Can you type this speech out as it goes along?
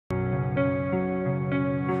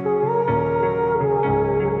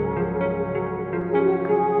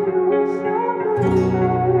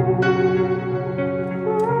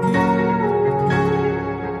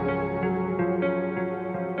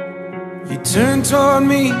Turn toward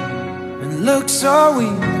me and look so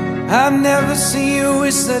weak. I've never seen you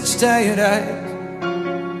with such tired eyes.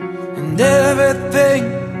 And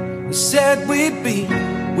everything we said we'd be,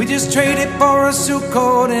 we just traded for a suit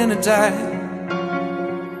coat and a tie.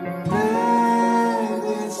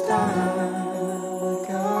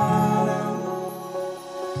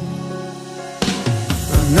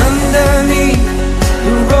 And underneath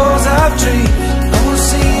the rows of trees, I will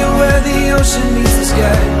see you where the ocean meets the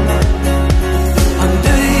sky.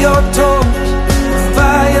 Under your toes, the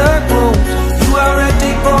fire grows. You are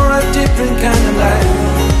ready for a different kind of life.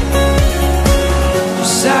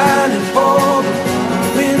 You're silent for the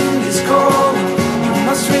wind is cold. You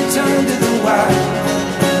must return to the wild.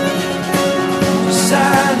 You're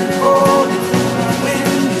silent for the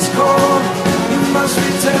wind is cold. You must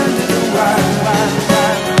return to the wild, wild,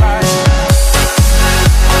 wild, wild.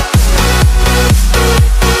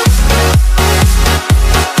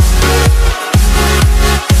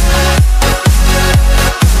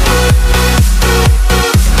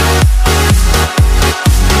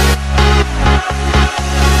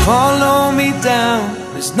 Follow me down,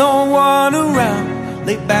 there's no one around.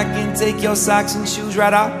 Lay back and take your socks and shoes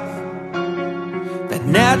right off. That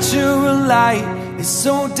natural light is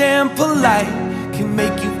so damn polite, can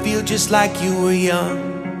make you feel just like you were young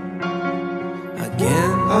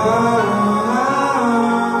again.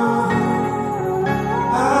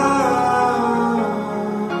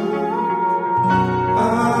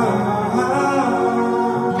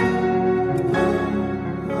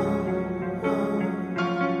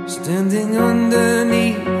 Standing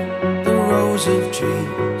underneath the rows of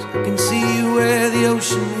trees, I can see where the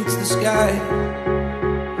ocean meets the sky.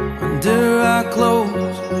 Under our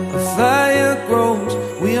clothes, a fire grows.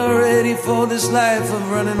 We are ready for this life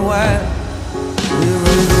of running wild. We're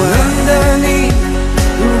running wild.